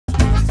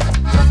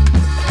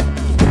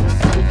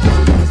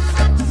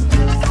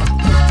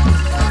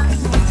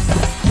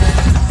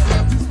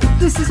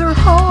our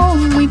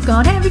home, we've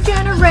got every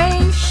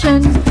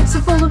generation, so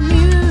full of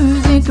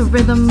music, a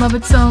rhythm of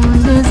its own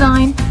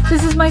design.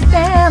 This is my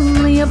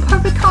family, a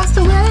perfect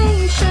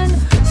constellation,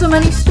 so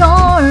many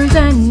stars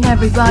and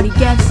everybody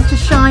gets to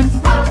shine.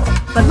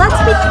 But let's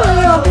be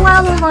clear,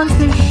 Abuela runs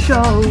this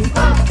show.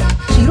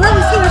 She let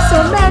us here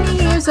so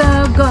many years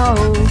ago,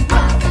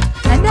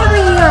 and every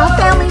year our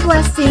family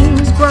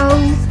blessings grow.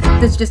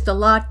 There's just a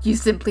lot you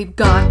simply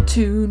got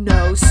to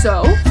know.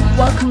 So,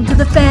 welcome to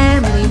the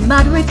family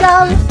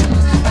Madrigal,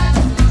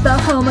 the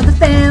home of the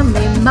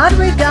family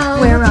Madrigal.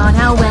 We're on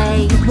our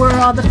way, where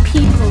all the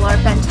people are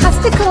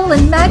fantastical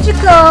and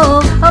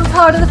magical. I'm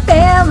part of the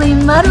family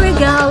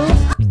Madrigal.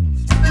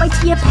 My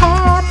tia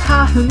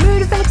Peppa, who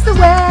motivates the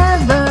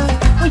weather.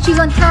 When she's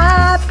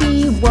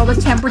unhappy, well, the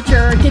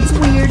temperature gets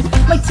weird.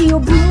 My tio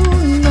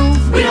Bruno,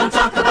 we don't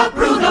talk about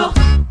Bruno.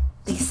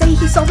 They say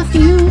he saw the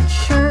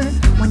future,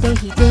 one day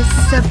he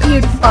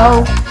disappeared.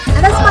 Oh,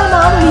 and that's my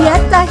mom,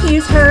 Lieta,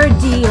 here's her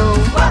deal.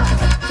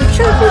 The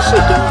truth is she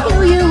can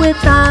heal you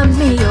with a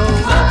meal.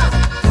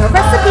 Her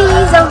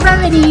recipes are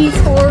remedies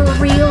for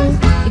real.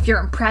 If you're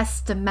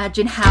impressed,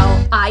 imagine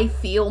how I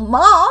feel.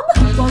 Mom,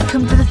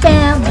 welcome to the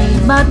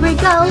family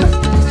Madrigal,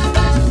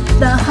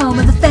 the home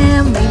of the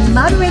family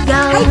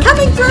Madrigal. Hey,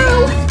 coming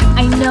through!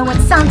 I know it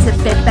sounds a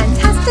bit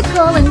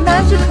fantastical and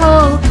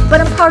magical,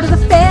 but I'm part of the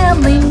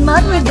family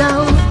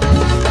Madrigal.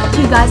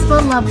 Two guys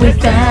full of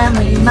with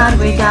family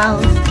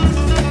Madrigal,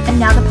 and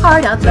now they're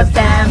part of the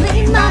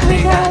family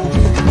Madrigal.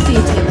 See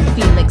a tale of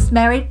Felix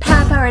married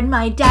Papa, and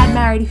my dad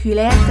married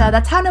Julieta.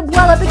 That's how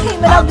Abuela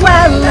became an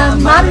Abuela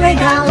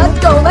Madrigal. Let's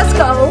go, let's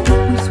go!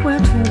 We swear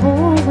to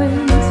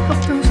always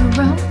help those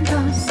around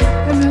us,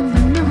 and in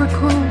the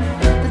miracle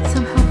that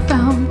somehow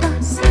found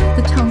us,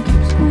 the town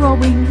keeps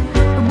growing,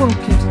 the world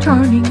keeps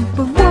turning,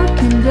 but work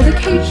and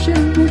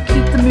dedication will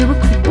keep the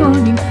miracle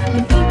burning,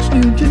 and each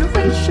new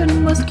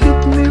generation must keep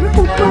the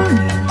miracle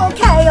burning.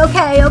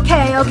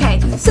 Okay.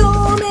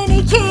 So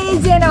many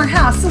kids in our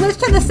house, so let's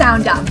turn the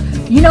sound up.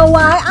 You know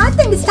why? I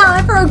think it's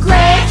time for a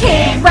grand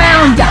kid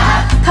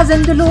roundup.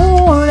 Cousin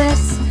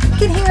Dolores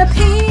can hear a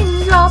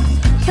pin drop.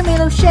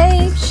 Camilo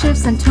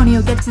shapeshifts,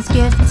 Antonio gets his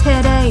gift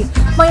today.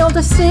 My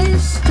older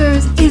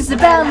sisters,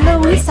 Isabel,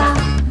 Luisa,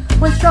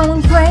 when strong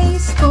and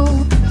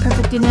graceful,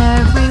 perfect in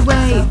every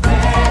way.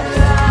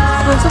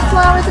 Grows a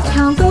flower, the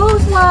town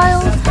goes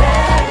wild.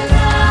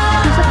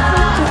 She's a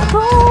perfect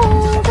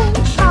golden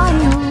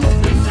child.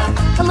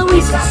 And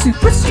Luisa's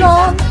super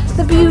strong,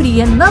 the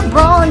beauty and the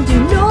brawn do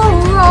no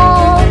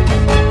wrong.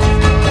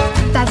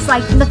 That's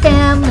life in the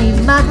family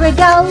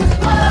Madrigal.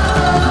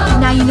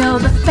 Now you know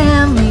the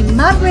family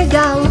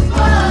Madrigal,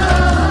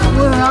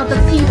 where all the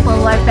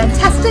people are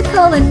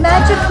fantastical and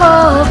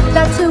magical.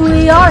 That's who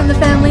we are in the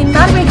family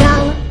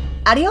Madrigal.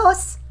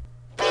 Adios.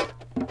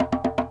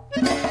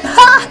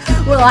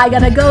 Ha! Well, I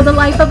gotta go the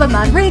life of a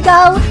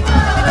Madrigal,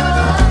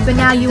 but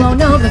now you all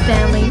know the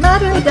family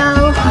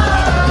Madrigal.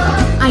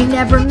 I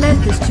never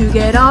meant this to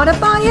get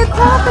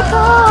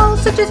autobiographical,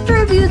 so just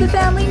review the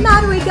family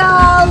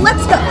Madrigal.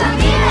 Let's go!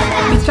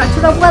 We start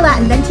with Abuela,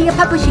 and then Tia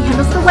Peppa, she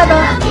handles the weather.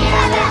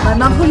 My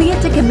mom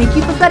Julieta can make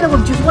you feel better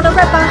with just one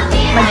rapper.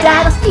 My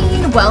dad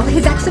Austin, well,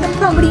 his accent and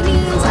what he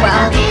means,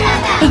 well.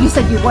 Hey, you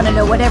said you want to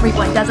know what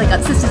everyone does. I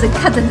got sisters and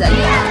cousins, and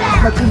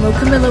my primo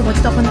Camilla won't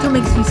stop until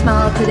makes me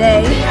smile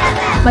today.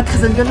 My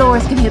cousin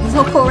Dolores can hear this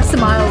whole chorus a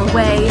mile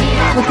away.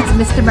 Look, it's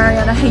Mr.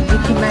 Mariana. Hey, you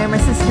can marry my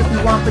sister if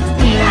you want, but it's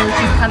me.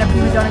 She's kind of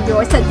prima donna girl.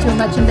 I said too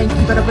much and thank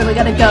you, but I really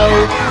gotta go.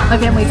 My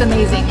family's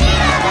amazing,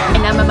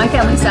 and I'm in my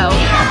family, so.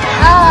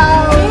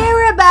 Oh, here